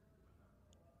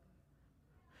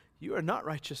 You are not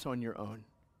righteous on your own.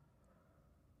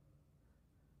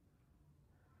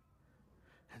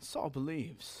 And Saul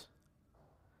believes.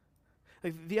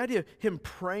 Like the idea of him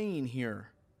praying here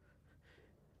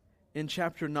in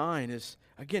chapter 9 is,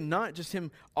 again, not just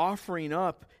him offering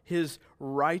up his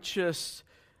righteous,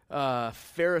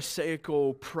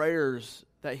 Pharisaical prayers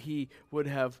that he would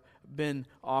have been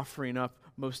offering up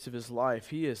most of his life.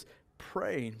 He is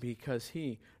praying because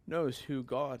he knows who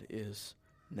God is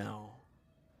now.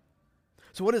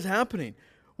 So what is happening?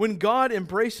 When God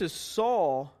embraces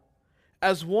Saul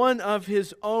as one of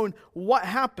his own, what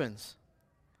happens?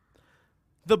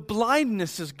 The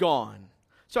blindness is gone.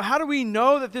 So how do we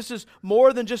know that this is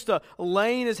more than just a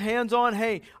laying his hands on?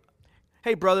 Hey,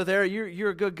 brother there,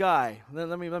 you're a good guy.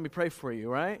 Let me pray for you,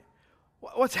 right?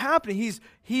 What's happening?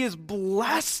 He is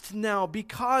blessed now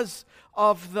because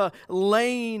of the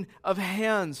laying of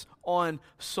hands on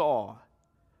Saul.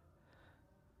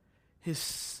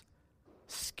 His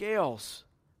scales,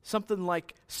 something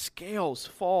like scales,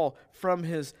 fall from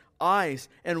his eyes.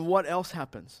 And what else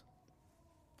happens?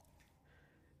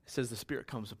 It says the Spirit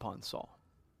comes upon Saul.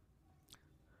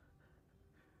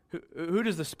 Who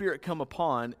does the Spirit come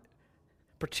upon,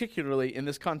 particularly in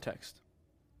this context?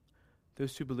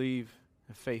 Those who believe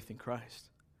in faith in Christ.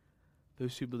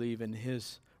 Those who believe in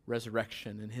his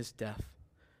resurrection and his death.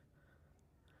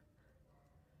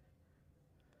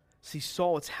 See,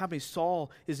 Saul, what's happening?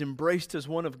 Saul is embraced as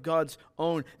one of God's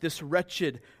own. This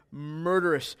wretched,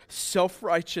 murderous,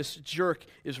 self-righteous jerk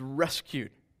is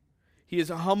rescued. He is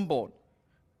humbled.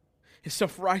 His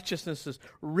self-righteousness is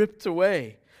ripped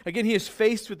away. Again, he is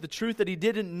faced with the truth that he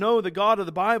didn't know the God of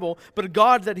the Bible, but a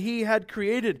God that he had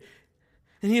created.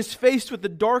 And he is faced with the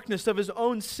darkness of his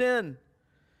own sin.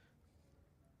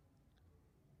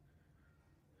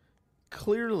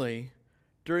 Clearly,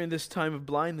 during this time of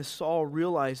blindness, Saul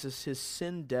realizes his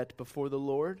sin debt before the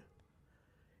Lord.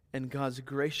 and God's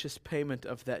gracious payment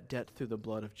of that debt through the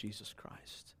blood of Jesus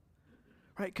Christ.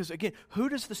 Right? Because again, who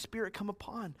does the Spirit come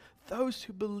upon? Those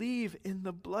who believe in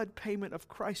the blood payment of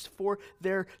Christ for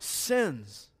their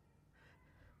sins.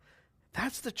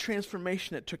 That's the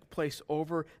transformation that took place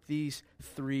over these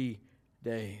 3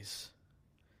 days.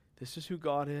 This is who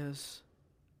God is.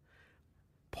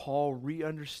 Paul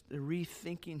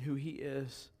rethinking who he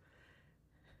is.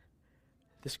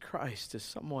 This Christ is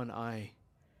someone I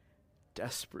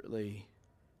desperately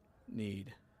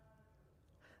need.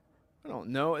 I don't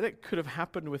know. It could have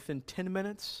happened within 10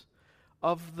 minutes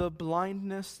of the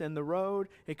blindness and the road.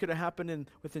 It could have happened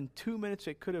within 2 minutes.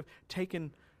 It could have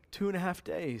taken 2.5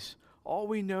 days. All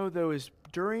we know, though, is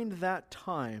during that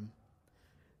time,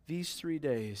 these 3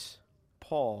 days,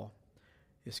 Paul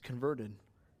is converted.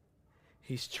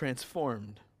 He's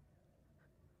transformed.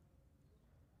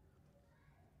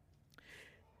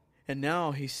 And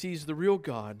now he sees the real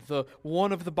God, the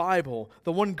one of the Bible,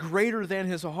 the one greater than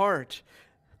his heart,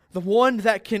 the one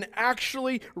that can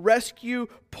actually rescue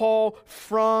Paul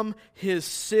from his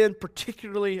sin,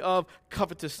 particularly of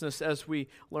covetousness, as we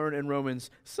learn in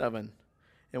Romans 7.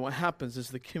 And what happens is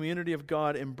the community of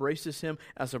God embraces him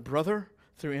as a brother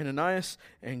through Ananias,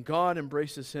 and God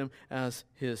embraces him as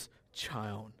his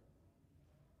child.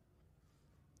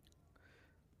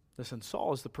 Listen,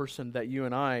 Saul is the person that you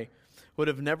and I would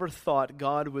have never thought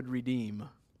God would redeem.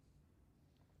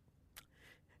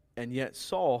 And yet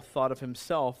Saul thought of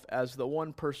himself as the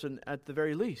one person, at the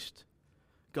very least,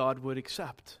 God would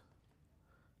accept.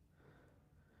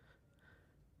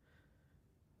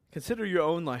 Consider your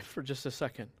own life for just a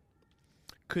second.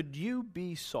 Could you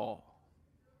be Saul?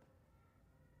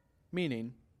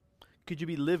 Meaning, could you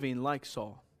be living like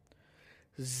Saul?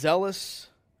 Zealous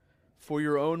for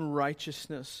your own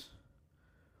righteousness,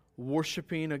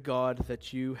 worshiping a God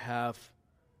that you have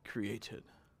created.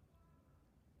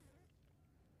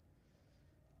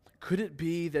 Could it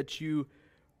be that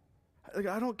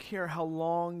I don't care how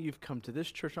long you've come to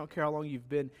this church, I don't care how long you've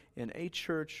been in a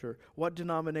church or what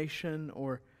denomination,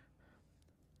 or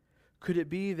could it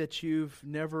be that you've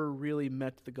never really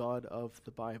met the God of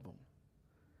the Bible?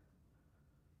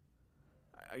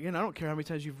 Again, I don't care how many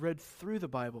times you've read through the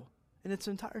Bible in its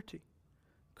entirety.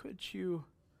 Could you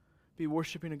be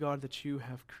worshiping a God that you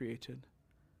have created?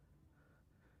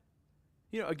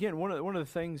 You know, again, one of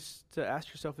the things to ask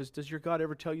yourself is, does your God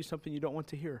ever tell you something you don't want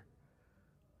to hear?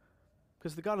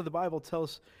 Because the God of the Bible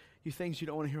tells you things you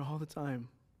don't want to hear all the time.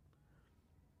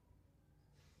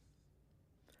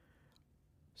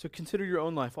 So consider your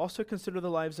own life. Also consider the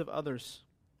lives of others.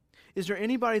 Is there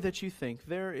anybody that you think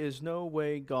there is no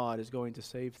way God is going to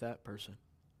save that person?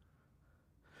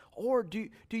 Or do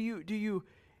you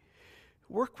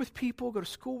work with people, go to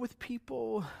school with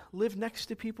people, live next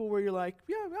to people where you're like,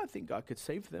 yeah, I think God could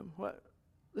save them. What?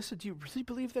 Listen, do you really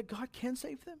believe that God can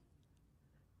save them?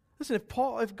 Listen,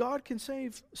 if God can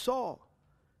save Saul,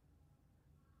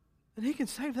 then he can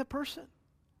save that person.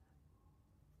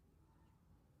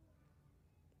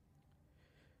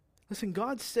 Listen,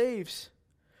 God saves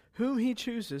whom he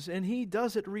chooses, and he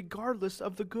does it regardless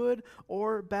of the good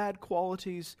or bad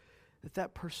qualities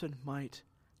that person might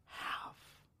have.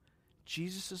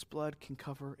 Jesus' blood can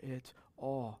cover it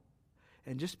all.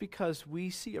 And just because we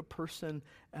see a person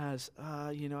as,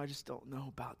 I just don't know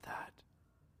about that.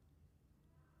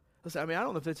 Listen, I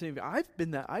don't know if that's anything.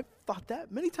 I've thought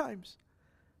that many times.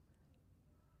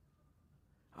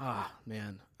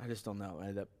 Man, I just don't know.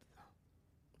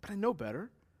 But I know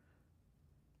better.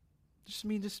 Just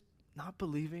not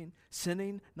believing,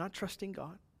 sinning, not trusting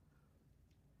God.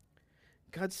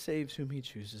 God saves whom he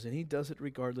chooses, and he does it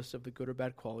regardless of the good or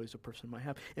bad qualities a person might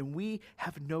have. And we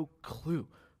have no clue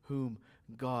whom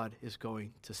God is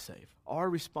going to save. Our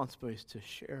responsibility is to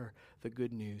share the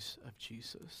good news of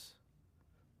Jesus.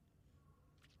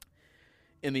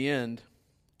 In the end,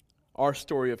 our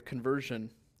story of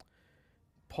conversion,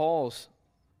 Saul's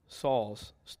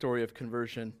story of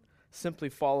conversion, simply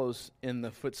follows in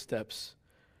the footsteps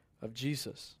of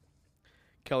Jesus.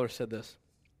 Keller said this: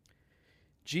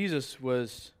 Jesus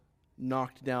was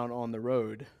knocked down on the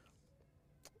road.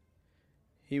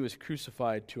 He was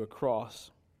crucified to a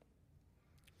cross.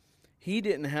 He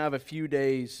didn't have a few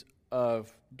days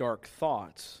of dark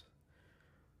thoughts,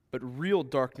 but real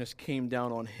darkness came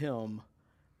down on him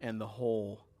and the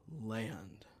whole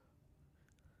land.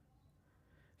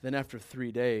 Then after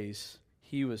 3 days,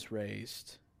 he was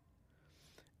raised.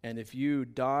 And if you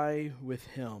die with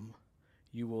him,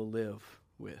 you will live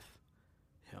with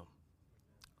him.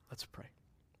 Let's pray.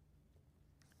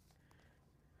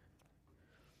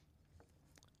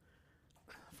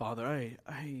 Father,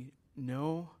 I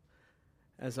know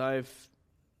as I've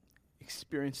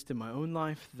experienced in my own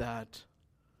life that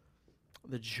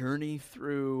the journey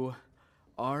through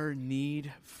our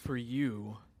need for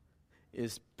you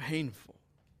is painful.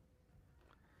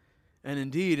 And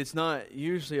indeed, it's not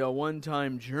usually a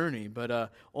one-time journey, but an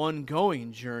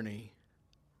ongoing journey.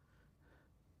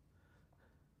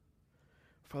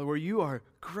 Father, where you are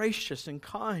gracious and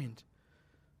kind.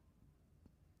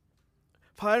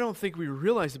 Father, I don't think we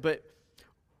realize it, but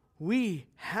we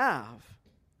have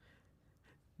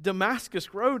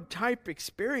Damascus Road type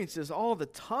experiences all the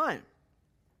time.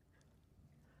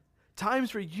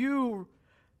 Times where you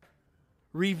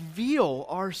reveal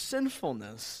our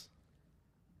sinfulness.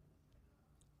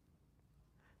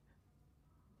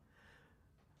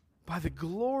 By the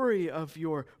glory of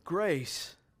your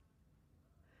grace.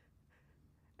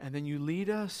 And then you lead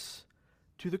us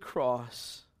to the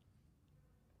cross.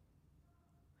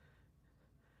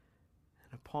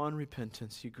 And upon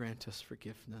repentance, you grant us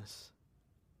forgiveness.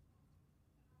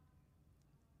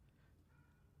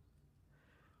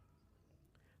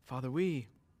 Father, we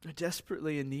are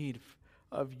desperately in need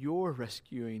of your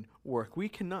rescuing work. We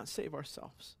cannot save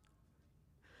ourselves.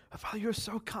 But Father, you're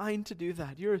so kind to do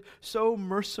that. You're so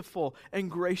merciful and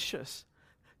gracious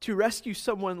to rescue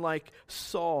someone like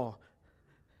Saul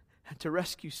and to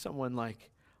rescue someone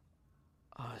like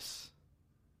us,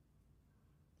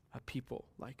 a people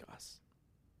like us.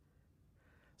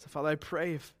 So Father, I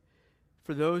pray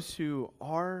for those who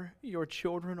are your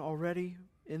children already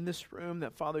in this room,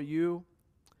 that Father, you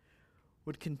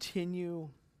would continue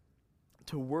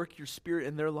to work your Spirit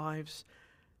in their lives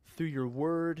through your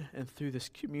word and through this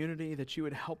community, that you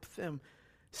would help them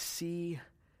see,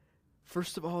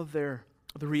 first of all, the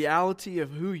reality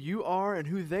of who you are and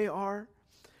who they are.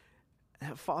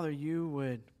 And that, Father, you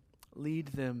would lead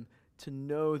them to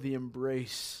know the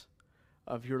embrace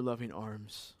of your loving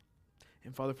arms.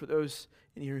 And Father, for those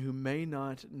in here who may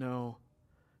not know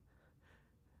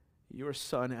your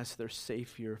Son as their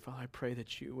Savior, Father, I pray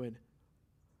that you would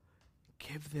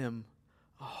give them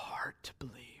a heart to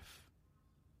believe.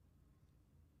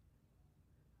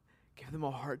 Give them a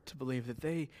heart to believe that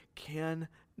they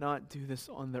cannot do this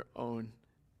on their own,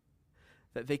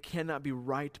 that they cannot be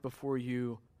right before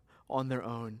you on their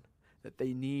own, that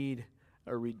they need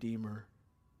a Redeemer,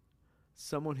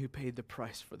 someone who paid the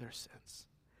price for their sins,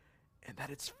 and that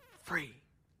it's free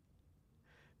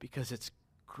because it's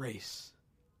grace.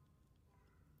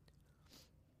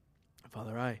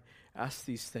 Father, I ask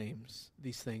these things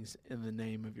in the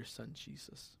name of your Son,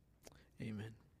 Jesus. Amen.